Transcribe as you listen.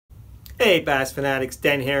Hey Bass Fanatics,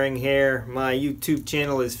 Den Haring here. My YouTube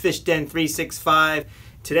channel is FishDen365.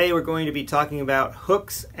 Today we're going to be talking about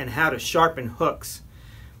hooks and how to sharpen hooks.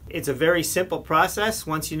 It's a very simple process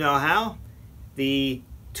once you know how. The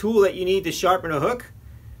tool that you need to sharpen a hook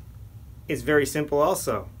is very simple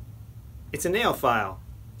also. It's a nail file.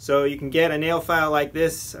 So you can get a nail file like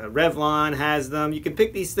this. Revlon has them. You can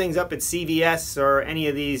pick these things up at CVS or any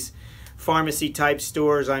of these pharmacy type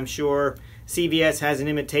stores, I'm sure. CVS has an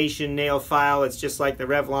imitation nail file. It's just like the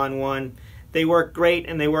Revlon one. They work great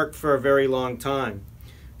and they work for a very long time.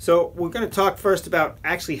 So we're going to talk first about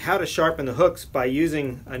actually how to sharpen the hooks by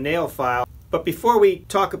using a nail file. But before we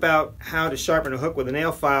talk about how to sharpen a hook with a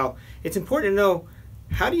nail file, it's important to know,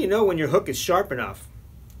 how do you know when your hook is sharp enough?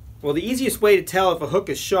 Well, the easiest way to tell if a hook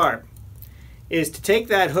is sharp is to take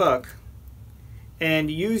that hook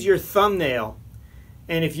and use your thumbnail.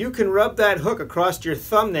 And if you can rub that hook across your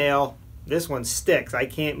thumbnail, this one sticks, I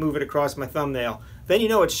can't move it across my thumbnail, then you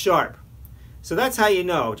know it's sharp. So that's how you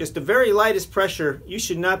know. Just the very lightest pressure, you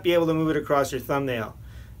should not be able to move it across your thumbnail.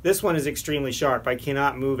 This one is extremely sharp. I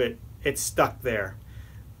cannot move it. It's stuck there.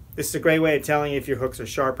 This is a great way of telling if your hooks are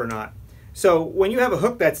sharp or not. So when you have a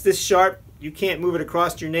hook that's this sharp, you can't move it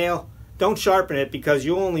across your nail, don't sharpen it because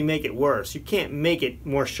you'll only make it worse. You can't make it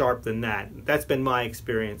more sharp than that. That's been my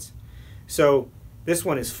experience. So this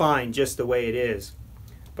one is fine just the way it is.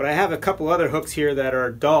 But I have a couple other hooks here that are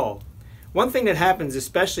dull. One thing that happens,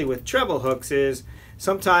 especially with treble hooks, is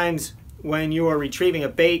sometimes when you are retrieving a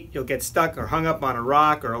bait, you'll get stuck or hung up on a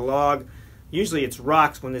rock or a log. Usually it's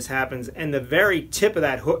rocks when this happens, and the very tip of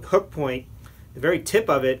that hook point, the very tip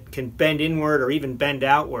of it can bend inward or even bend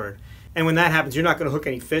outward. And when that happens, you're not going to hook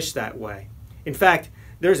any fish that way. In fact,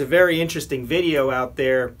 there's a very interesting video out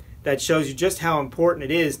there that shows you just how important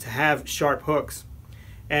it is to have sharp hooks.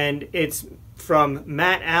 And it's from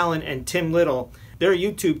Matt Allen and Tim Little. Their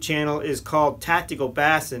YouTube channel is called Tactical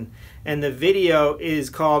Bassin', and the video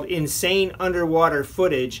is called Insane Underwater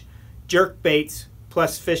Footage, Jerk Baits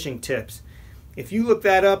plus Fishing Tips. If you look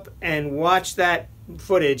that up and watch that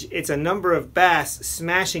footage, it's a number of bass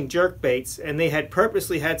smashing jerk baits, and they had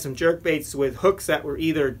purposely had some jerk baits with hooks that were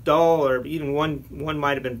either dull or even one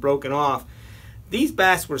might have been broken off. These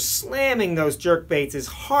bass were slamming those jerk baits as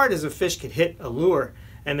hard as a fish could hit a lure,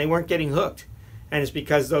 and they weren't getting hooked. And it's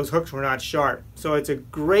because those hooks were not sharp. So it's a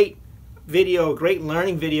great video, a great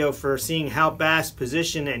learning video for seeing how bass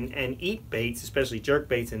position and eat baits, especially jerk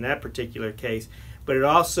baits in that particular case. But it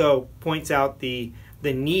also points out the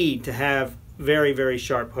need to have very, very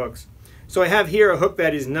sharp hooks. So I have here a hook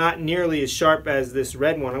that is not nearly as sharp as this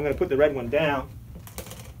red one. I'm going to put the red one down.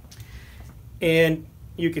 And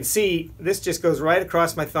you can see this just goes right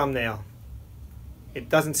across my thumbnail. It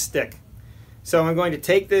doesn't stick. So I'm going to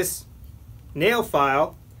take this nail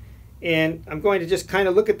file and I'm going to just kind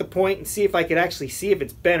of look at the point and see if I could actually see if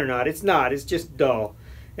it's bent or not. It's not, it's just dull.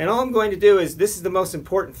 And all I'm going to do is, this is the most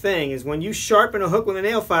important thing, is when you sharpen a hook with a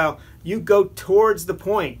nail file, you go towards the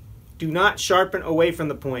point. Do not sharpen away from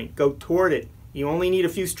the point. Go toward it. You only need a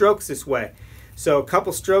few strokes this way. So a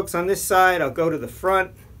couple strokes on this side, I'll go to the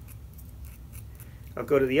front. I'll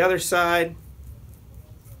go to the other side.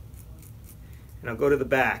 And I'll go to the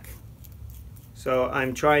back. So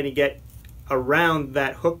I'm trying to get around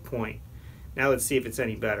that hook point. Now let's see if it's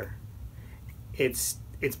any better. It's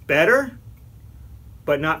better,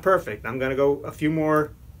 but not perfect. I'm going to go a few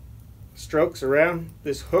more strokes around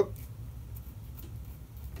this hook.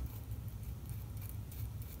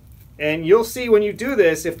 And you'll see when you do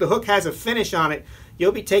this, if the hook has a finish on it,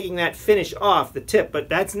 you'll be taking that finish off the tip. But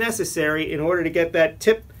that's necessary in order to get that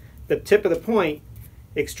tip, the tip of the point,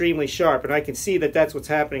 extremely sharp. And I can see that that's what's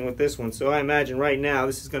happening with this one. So I imagine right now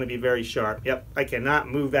this is going to be very sharp. Yep, I cannot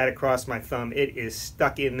move that across my thumb. It is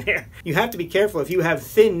stuck in there. You have to be careful. If you have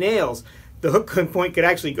thin nails, the hook point could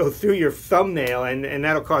actually go through your thumbnail, and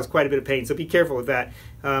that'll cause quite a bit of pain. So be careful with that.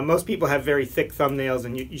 Most people have very thick thumbnails,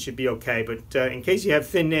 and you should be okay. But in case you have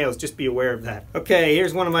thin nails, just be aware of that. Okay,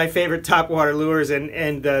 here's one of my favorite topwater lures,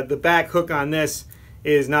 and the back hook on this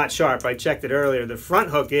is not sharp. I checked it earlier. The front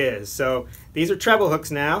hook is. So these are treble hooks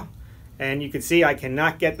now, and you can see I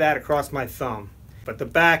cannot get that across my thumb. But the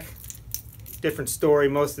back, different story.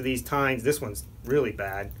 Most of these tines, this one's really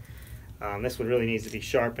bad. This one really needs to be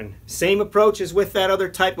sharpened. Same approach as with that other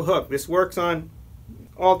type of hook. This works on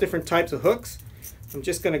all different types of hooks. I'm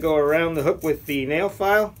just going to go around the hook with the nail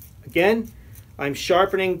file. Again, I'm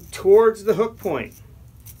sharpening towards the hook point.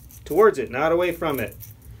 Towards it, not away from it.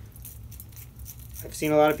 I've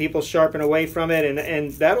seen a lot of people sharpen away from it,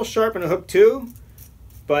 and that'll sharpen a hook too,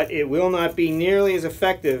 but it will not be nearly as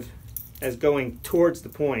effective as going towards the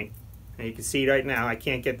point. And you can see right now I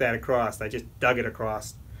can't get that across. I just dug it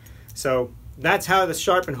across. So that's how to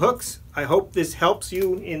sharpen hooks. I hope this helps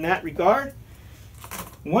you in that regard.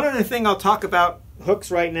 One other thing I'll talk about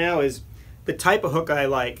hooks right now is the type of hook I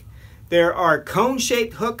like. There are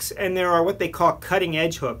cone-shaped hooks and there are what they call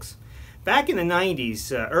cutting-edge hooks. Back in the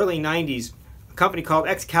 90s, early 90s, a company called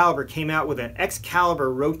Excalibur came out with an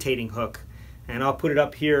Excalibur rotating hook. And I'll put it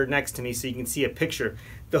up here next to me so you can see a picture.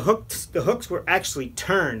 The hooks were actually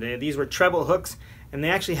turned. These were treble hooks and they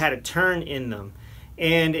actually had a turn in them.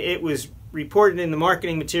 And it was reported in the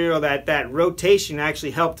marketing material that that rotation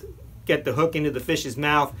actually helped get the hook into the fish's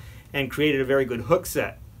mouth and created a very good hook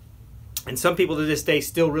set. And some people to this day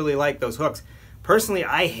still really like those hooks. Personally,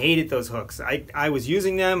 I hated those hooks. I was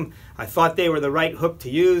using them. I thought they were the right hook to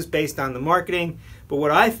use based on the marketing. But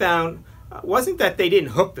what I found wasn't that they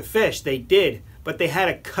didn't hook the fish. They did, but they had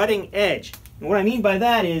a cutting edge. And what I mean by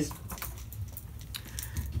that is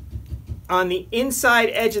on the inside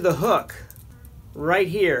edge of the hook, right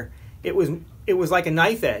here, it was like a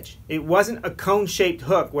knife edge. It wasn't a cone-shaped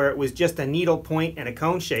hook where it was just a needle point and a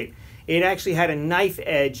cone shape. It actually had a knife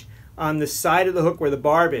edge on the side of the hook where the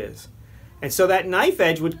barb is. And so that knife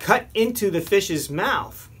edge would cut into the fish's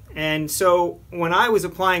mouth. And so when I was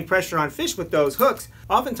applying pressure on fish with those hooks,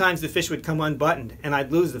 oftentimes the fish would come unbuttoned and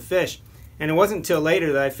I'd lose the fish. And it wasn't until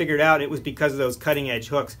later that I figured out it was because of those cutting edge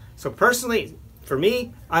hooks. So personally, for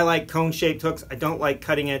me, I like cone-shaped hooks. I don't like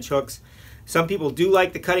cutting edge hooks. Some people do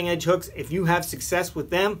like the cutting edge hooks. If you have success with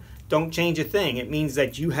them, don't change a thing. It means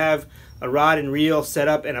that you have a rod and reel set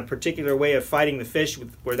up in a particular way of fighting the fish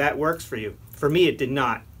where that works for you. For me, it did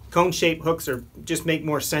not. Cone-shaped hooks just make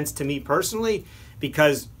more sense to me personally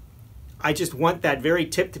because I just want that very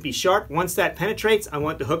tip to be sharp. Once that penetrates, I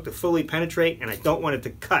want the hook to fully penetrate and I don't want it to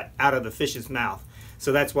cut out of the fish's mouth.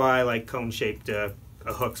 So that's why I like cone-shaped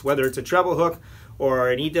hooks. Whether it's a treble hook or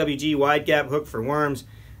an EWG wide gap hook for worms,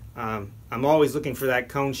 I'm always looking for that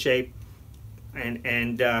cone shape.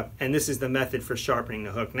 And this is the method for sharpening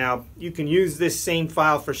the hook. Now you can use this same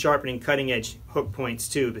file for sharpening cutting edge hook points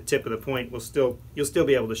too. The tip of the point you'll still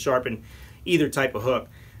be able to sharpen either type of hook,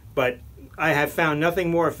 but I have found nothing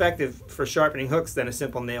more effective for sharpening hooks than a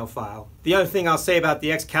simple nail file. The other thing I'll say about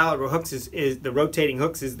the Excalibur hooks is the rotating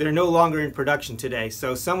hooks is they're no longer in production today.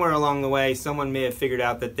 So somewhere along the way someone may have figured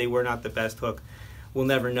out that they were not the best hook. We'll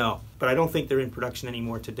never know, but I don't think they're in production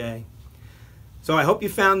anymore today. So I hope you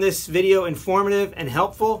found this video informative and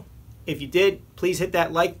helpful. If you did, please hit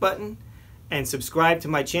that like button and subscribe to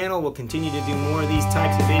my channel. We'll continue to do more of these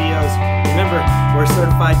types of videos. Remember, we're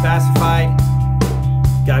certified Bassified.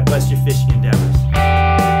 God bless your fishing endeavors.